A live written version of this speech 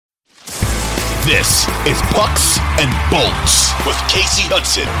This is Pucks and Bolts with Casey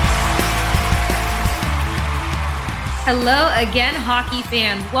Hudson. Hello again, hockey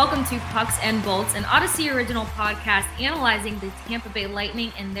fans. Welcome to Pucks and Bolts, an Odyssey original podcast analyzing the Tampa Bay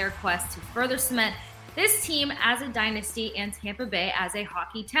Lightning and their quest to further cement this team as a dynasty and Tampa Bay as a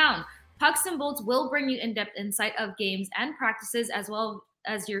hockey town. Pucks and Bolts will bring you in-depth insight of games and practices, as well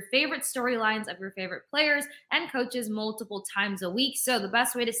as your favorite storylines of your favorite players and coaches multiple times a week. So the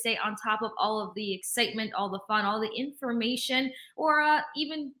best way to stay on top of all of the excitement, all the fun, all the information, or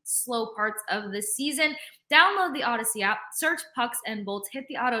even slow parts of the season, download the Odyssey app, search Pucks and Bolts, hit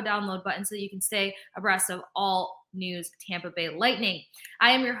the auto download button so you can stay abreast of all news Tampa Bay Lightning. I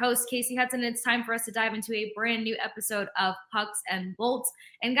am your host, Casey Hudson, and it's time for us to dive into a brand new episode of Pucks and Bolts.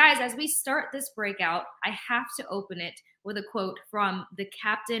 And guys, as we start this breakout, I have to open it with a quote from the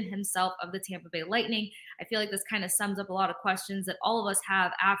captain himself of the Tampa Bay Lightning. I feel like this kind of sums up a lot of questions that all of us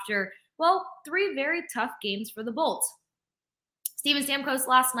have after, well, 3 very tough games for the Bolts. Steven Stamkos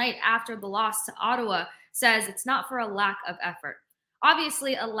last night after the loss to Ottawa says it's not for a lack of effort.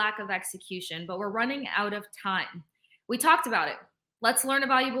 Obviously a lack of execution, but we're running out of time. We talked about it. Let's learn a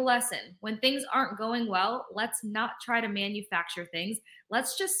valuable lesson. When things aren't going well, let's not try to manufacture things.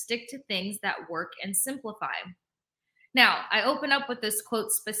 Let's just stick to things that work and simplify. Now, I open up with this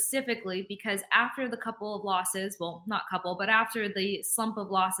quote specifically because after the couple of losses, well, not couple, but after the slump of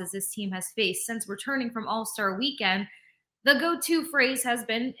losses this team has faced since returning from All-Star Weekend, the go-to phrase has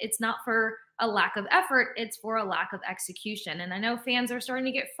been, it's not for a lack of effort, it's for a lack of execution. And I know fans are starting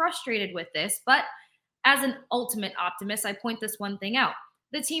to get frustrated with this, but as an ultimate optimist, I point this one thing out.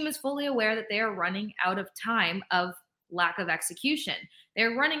 The team is fully aware that they are running out of time of lack of execution.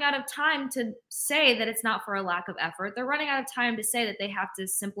 They're running out of time to say that it's not for a lack of effort. They're running out of time to say that they have to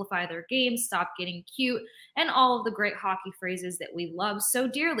simplify their game, stop getting cute, and all of the great hockey phrases that we love so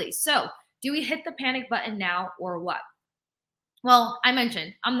dearly. So, do we hit the panic button now or what? Well, I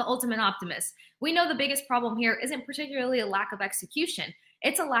mentioned, I'm the ultimate optimist. We know the biggest problem here isn't particularly a lack of execution.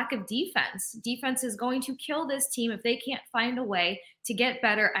 It's a lack of defense. Defense is going to kill this team if they can't find a way to get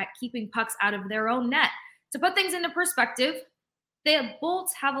better at keeping pucks out of their own net. To put things into perspective, the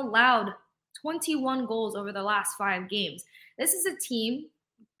Bolts have allowed 21 goals over the last 5 games. This is a team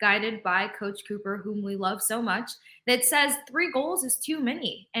guided by Coach Cooper, whom we love so much, that says 3 goals is too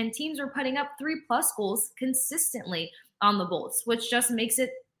many. And teams are putting up 3+ goals consistently on the Bolts, which just makes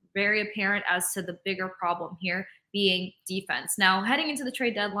it very apparent as to the bigger problem here being defense. Now, heading into the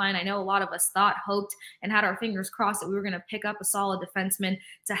trade deadline, I know a lot of us thought, hoped, and had our fingers crossed that we were going to pick up a solid defenseman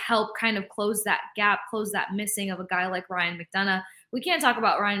to help kind of close that gap, close that missing of a guy like Ryan McDonagh. We can't talk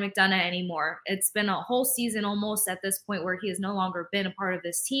about Ryan McDonagh anymore. It's been a whole season almost at this point where he has no longer been a part of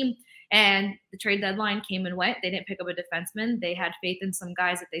this team. And the trade deadline came and went. They didn't pick up a defenseman. They had faith in some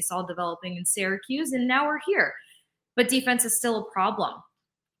guys that they saw developing in Syracuse, and now we're here. But defense is still a problem.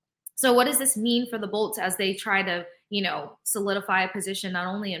 So what does this mean for the Bolts as they try to, solidify a position not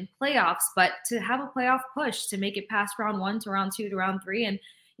only in playoffs, but to have a playoff push to make it past round 1 to round 2 to round 3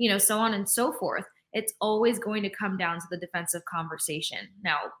 and, so on and so forth? It's always going to come down to the defensive conversation.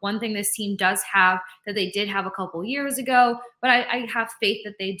 Now, one thing this team does have that they did have a couple years ago, but I have faith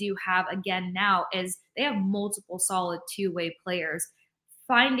that they do have again now, is they have multiple solid 2-way players.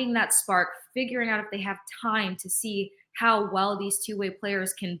 Finding that spark, figuring out if they have time to see how well these 2-way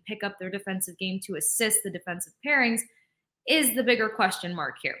players can pick up their defensive game to assist the defensive pairings is the bigger question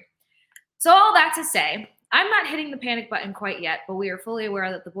mark here. So all that to say, I'm not hitting the panic button quite yet, but we are fully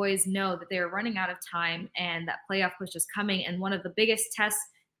aware that the boys know that they are running out of time and that playoff push is coming. And one of the biggest tests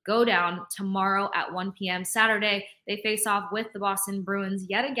go down tomorrow at 1 p.m. Saturday. They face off with the Boston Bruins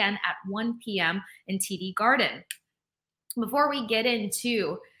yet again at 1 p.m. in TD Garden. Before we get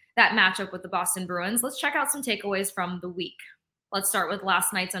into that matchup with the Boston Bruins, let's check out some takeaways from the week. Let's start with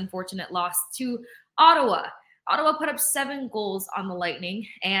last night's unfortunate loss to Ottawa. Ottawa put up 7 goals on the Lightning,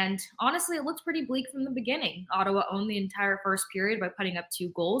 and honestly, it looked pretty bleak from the beginning. Ottawa owned the entire first period by putting up 2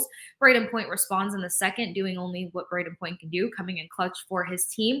 goals. Braden Point responds in the second, doing only what Braden Point can do, coming in clutch for his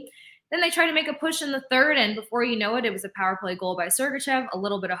team. Then they tried to make a push in the third, and before you know it, it was a power play goal by Sergachev. A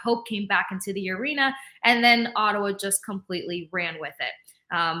little bit of hope came back into the arena, and then Ottawa just completely ran with it.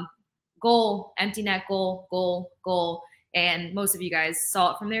 Goal, empty net goal, goal, and most of you guys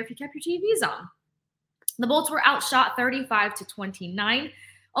saw it from there if you kept your TVs on. The Bolts were outshot 35-29,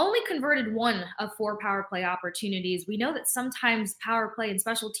 only converted 1 of 4 power play opportunities. We know that sometimes power play and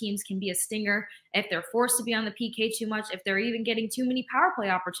special teams can be a stinger if they're forced to be on the PK too much, if they're even getting too many power play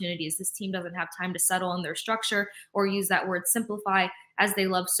opportunities. This team doesn't have time to settle in their structure or use that word simplify as they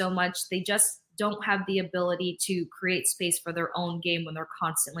love so much. They just don't have the ability to create space for their own game when they're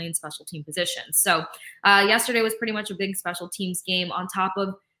constantly in special team positions. So yesterday was pretty much a big special teams game on top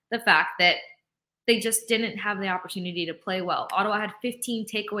of the fact that they just didn't have the opportunity to play well. Ottawa had 15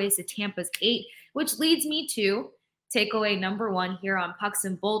 takeaways to Tampa's 8, which leads me to takeaway number 1 here on Pucks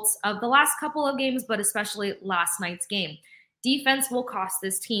and Bolts of the last couple of games, but especially last night's game. Defense will cost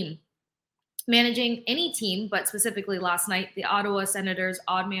this team. Managing any team, but specifically last night, the Ottawa Senators'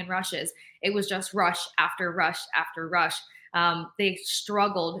 odd man rushes. It was just rush after rush after rush. They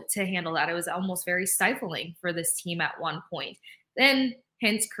struggled to handle that. It was almost very stifling for this team at one point. Then,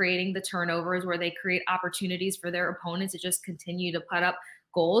 hence creating the turnovers where they create opportunities for their opponents to just continue to put up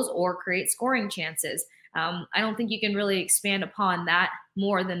goals or create scoring chances. I don't think you can really expand upon that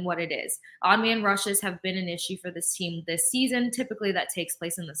more than what it is. Odd man rushes have been an issue for this team this season. Typically, that takes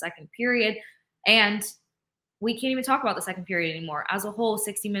place in the second period. And we can't even talk about the second period anymore. As a whole,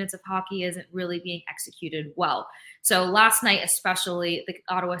 60 minutes of hockey isn't really being executed well. So last night, especially, the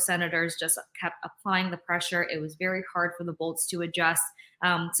Ottawa Senators just kept applying the pressure. It was very hard for the Bolts to adjust.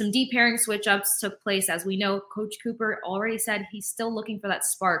 Some deep pairing switch-ups took place. As we know, Coach Cooper already said he's still looking for that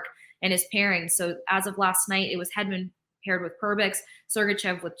spark in his pairing. So as of last night, it was Hedman paired with Perbix,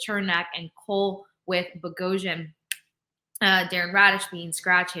 Sergachev with Chernak, and Cole with Bogosian. Darren Radish being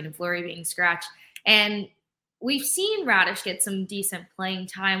scratched, Hayden Fleury being scratched. And we've seen Radish get some decent playing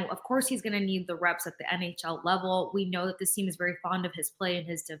time. Of course, he's going to need the reps at the NHL level. We know that this team is very fond of his play and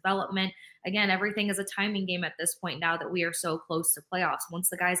his development. Again, everything is a timing game at this point now that we are so close to playoffs.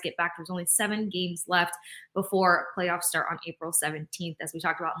 Once the guys get back, there's only 7 games left before playoffs start on April 17th, as we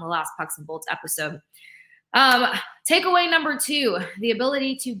talked about in the last Pucks and Bolts episode. Takeaway number 2, the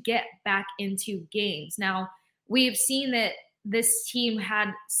ability to get back into games. Now, we've seen that this team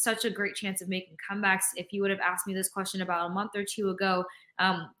had such a great chance of making comebacks. If you would have asked me this question about a month or 2 ago,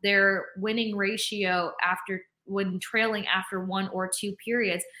 their winning ratio when trailing after 1 or 2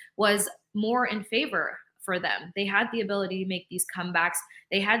 periods was more in favor for them. They had the ability to make these comebacks.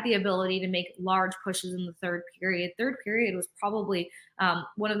 They had the ability to make large pushes in the third period. Third period was probably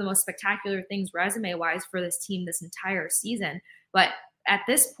one of the most spectacular things resume-wise for this team this entire season. But at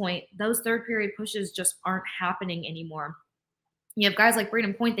this point, those third period pushes just aren't happening anymore. You have guys like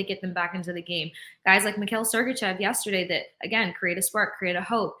Braden Point that get them back into the game. Guys like Mikhail Sergachev yesterday that, again, create a spark, create a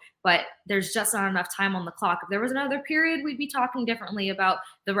hope, but there's just not enough time on the clock. If there was another period, we'd be talking differently about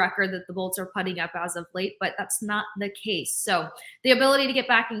the record that the Bolts are putting up as of late, but that's not the case. So the ability to get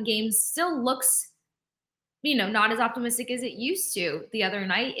back in games still looks not as optimistic as it used to. The other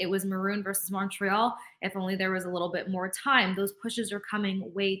night, it was Maroon versus Montreal. If only there was a little bit more time. Those pushes are coming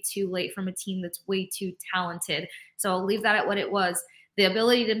way too late from a team that's way too talented. So I'll leave that at what it was. The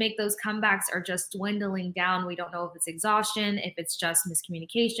ability to make those comebacks are just dwindling down. We don't know if it's exhaustion, if it's just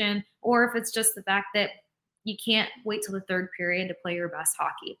miscommunication, or if it's just the fact that you can't wait till the third period to play your best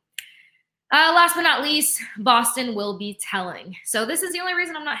hockey. Last but not least, Boston will be telling. So this is the only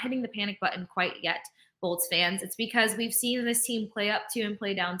reason I'm not hitting the panic button quite yet, Bolts fans. It's because we've seen this team play up to and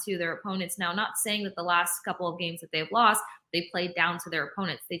play down to their opponents. Now, not saying that the last couple of games that they've lost, they played down to their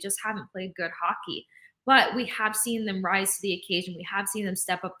opponents. They just haven't played good hockey. But we have seen them rise to the occasion. We have seen them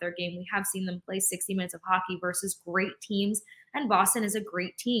step up their game. We have seen them play 60 minutes of hockey versus great teams. And Boston is a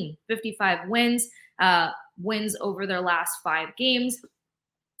great team. 55 wins, wins over their last 5 games.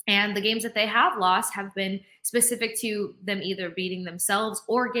 And the games that they have lost have been specific to them either beating themselves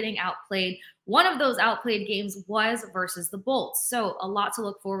or getting outplayed. One of those outplayed games was versus the Bolts. So a lot to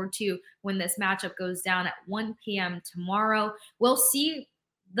look forward to when this matchup goes down at 1 p.m. tomorrow. We'll see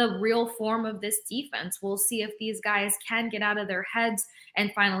the real form of this defense. We'll see if these guys can get out of their heads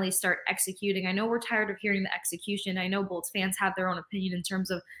and finally start executing. I know we're tired of hearing the execution. I know Bolts fans have their own opinion in terms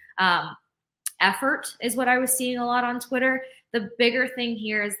of effort is what I was seeing a lot on Twitter. The bigger thing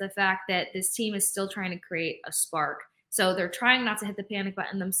here is the fact that this team is still trying to create a spark. So they're trying not to hit the panic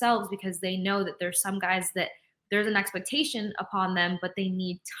button themselves because they know that there's some guys that there's an expectation upon them, but they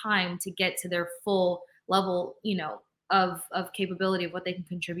need time to get to their full level, of capability of what they can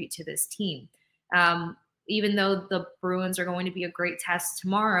contribute to this team. Even though the Bruins are going to be a great test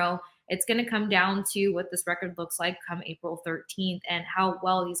tomorrow, it's going to come down to what this record looks like come April 13th and how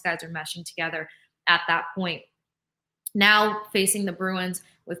well these guys are meshing together at that point. Now facing the Bruins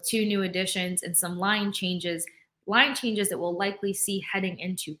with 2 new additions and some line changes that we'll likely see heading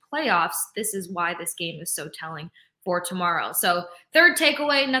into playoffs. This is why this game is so telling for tomorrow. So third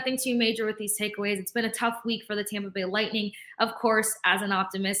takeaway, nothing too major with these takeaways. It's been a tough week for the Tampa Bay Lightning. Of course, as an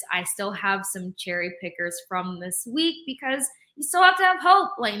optimist, I still have some cherry pickers from this week because you still have to have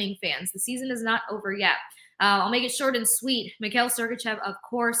hope, Lightning fans. The season is not over yet. I'll make it short and sweet. Mikhail Sergachev, of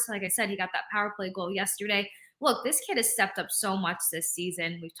course, like I said, he got that power play goal yesterday. Look, this kid has stepped up so much this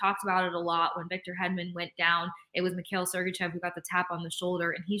season. We've talked about it a lot. When Victor Hedman went down, it was Mikhail Sergachev who got the tap on the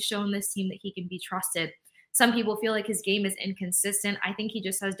shoulder, and he's shown this team that he can be trusted. Some people feel like his game is inconsistent. I think he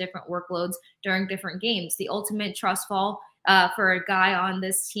just has different workloads during different games. The ultimate trust fall for a guy on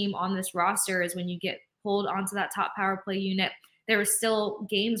this team, on this roster, is when you get pulled onto that top power play unit. There are still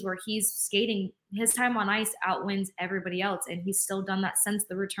games where he's skating. His time on ice outwins everybody else, and he's still done that since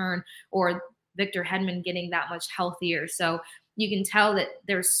the return or Victor Hedman getting that much healthier. So you can tell that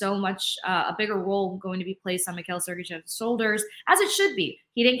there's so much, a bigger role going to be placed on Mikhail Sergachev's shoulders, as it should be.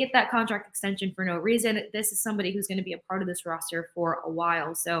 He didn't get that contract extension for no reason. This is somebody who's going to be a part of this roster for a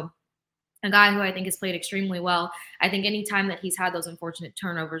while. So a guy who I think has played extremely well. I think anytime that he's had those unfortunate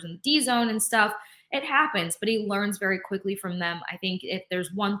turnovers in the D zone and stuff, it happens, but he learns very quickly from them. I think if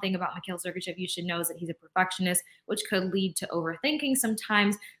there's one thing about Mikhail Sergachev you should know is that he's a perfectionist, which could lead to overthinking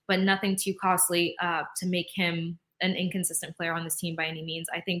sometimes, but nothing too costly to make him an inconsistent player on this team by any means.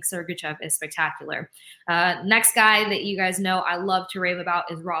 I think Sergachev is spectacular. Next guy that you guys know I love to rave about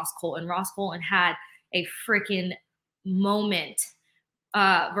is Ross Colton. Ross Colton had a freaking moment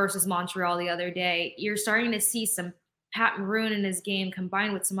versus Montreal the other day. You're starting to see some Pat Maroon in his game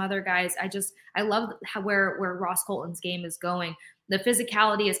combined with some other guys. I love where Ross Colton's game is going. The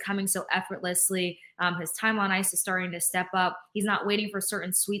physicality is coming so effortlessly. His time on ice is starting to step up. He's not waiting for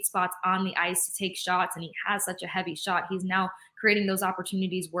certain sweet spots on the ice to take shots, and he has such a heavy shot. He's now creating those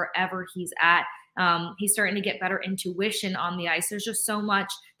opportunities wherever he's at. He's starting to get better intuition on the ice. There's just so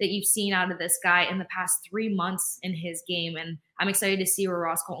much that you've seen out of this guy in the past 3 months in his game, and I'm excited to see where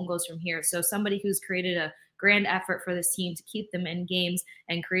Ross Colton goes from here. So somebody who's created a grand effort for this team to keep them in games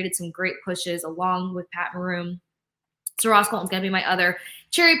and created some great pushes along with Pat Maroon. So Ross Colton's going to be my other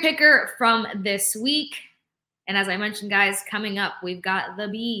cherry picker from this week. And as I mentioned, guys, coming up, we've got the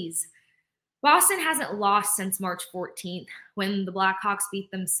Bees. Boston hasn't lost since March 14th when the Blackhawks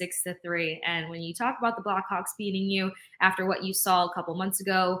beat them 6-3. And when you talk about the Blackhawks beating you after what you saw a couple months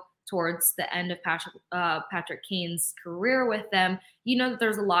ago towards the end of Patrick Kane's career with them, you know that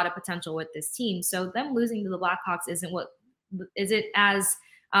there's a lot of potential with this team. So them losing to the Blackhawks isn't as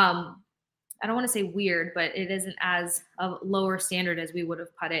I don't want to say weird, but it isn't as a lower standard as we would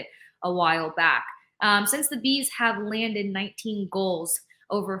have put it a while back. Since the Bees have landed 19 goals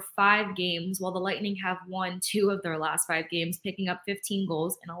over 5 games, while the Lightning have won 2 of their last 5 games, picking up 15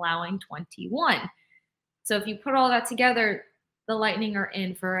 goals and allowing 21. So if you put all that together, the Lightning are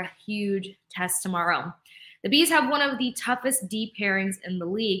in for a huge test tomorrow. The Bees have one of the toughest D pairings in the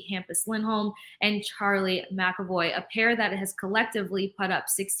league, Hampus Lindholm and Charlie McAvoy, a pair that has collectively put up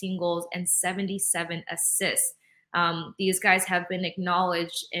 16 goals and 77 assists. These guys have been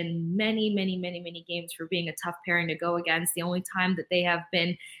acknowledged in many games for being a tough pairing to go against. The only time that they have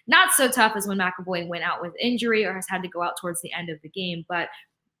been not so tough is when McAvoy went out with injury or has had to go out towards the end of the game. But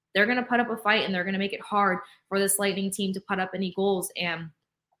they're going to put up a fight, and they're going to make it hard for this Lightning team to put up any goals. And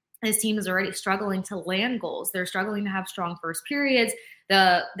this team is already struggling to land goals. They're struggling to have strong first periods.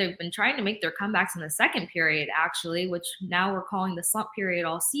 They've been trying to make their comebacks in the second period, actually, which now we're calling the slump period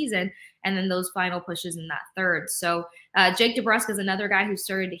all season, and then those final pushes in that third. So Jake DeBrusk is another guy who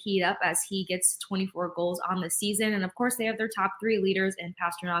started to heat up as he gets 24 goals on the season. And, of course, they have their top 3 leaders in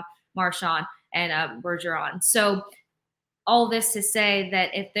Pastrnak, Marchand, and Bergeron. So all this to say that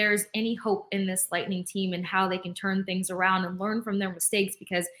if there's any hope in this Lightning team and how they can turn things around and learn from their mistakes,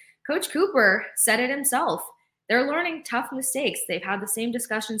 because Coach Cooper said it himself, they're learning tough mistakes. They've had the same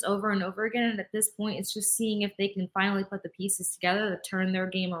discussions over and over again. And at this point, it's just seeing if they can finally put the pieces together to turn their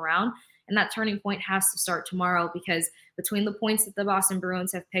game around. And that turning point has to start tomorrow, because between the points that the Boston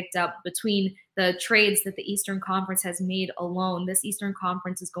Bruins have picked up, between the trades that the Eastern Conference has made alone, this Eastern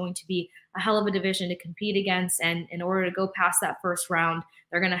Conference is going to be a hell of a division to compete against. And in order to go past that first round,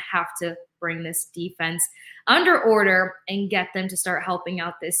 they're going to have to bring this defense under order and get them to start helping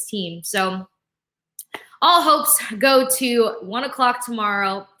out this team. So all hopes go to 1 o'clock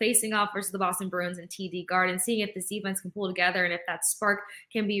tomorrow, facing off versus the Boston Bruins in TD Garden, seeing if this defense can pull together and if that spark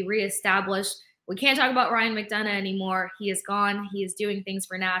can be reestablished. We can't talk about Ryan McDonagh anymore. He is gone. He is doing things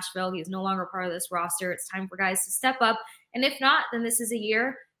for Nashville. He is no longer part of this roster. It's time for guys to step up. And if not, then this is a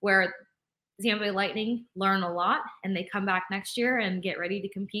year where the Tampa Bay Lightning learn a lot and they come back next year and get ready to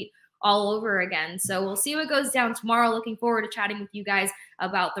compete all over again. So we'll see what goes down tomorrow. Looking forward to chatting with you guys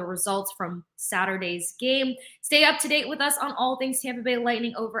about the results from Saturday's game. Stay up to date with us on all things Tampa Bay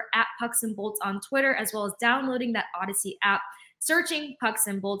Lightning over at Pucks and Bolts on Twitter, as well as downloading that Odyssey app searching Pucks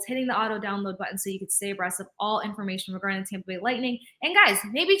and Bolts, hitting the auto download button so you can stay abreast of all information regarding the Tampa Bay Lightning. And guys,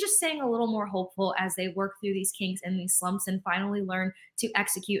 maybe just staying a little more hopeful as they work through these kinks and these slumps and finally learn to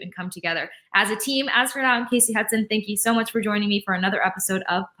execute and come together as a team. As for now, I'm Casey Hudson. Thank you so much for joining me for another episode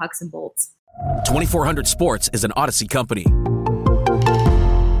of Pucks and Bolts. 2400 Sports is an Odyssey company.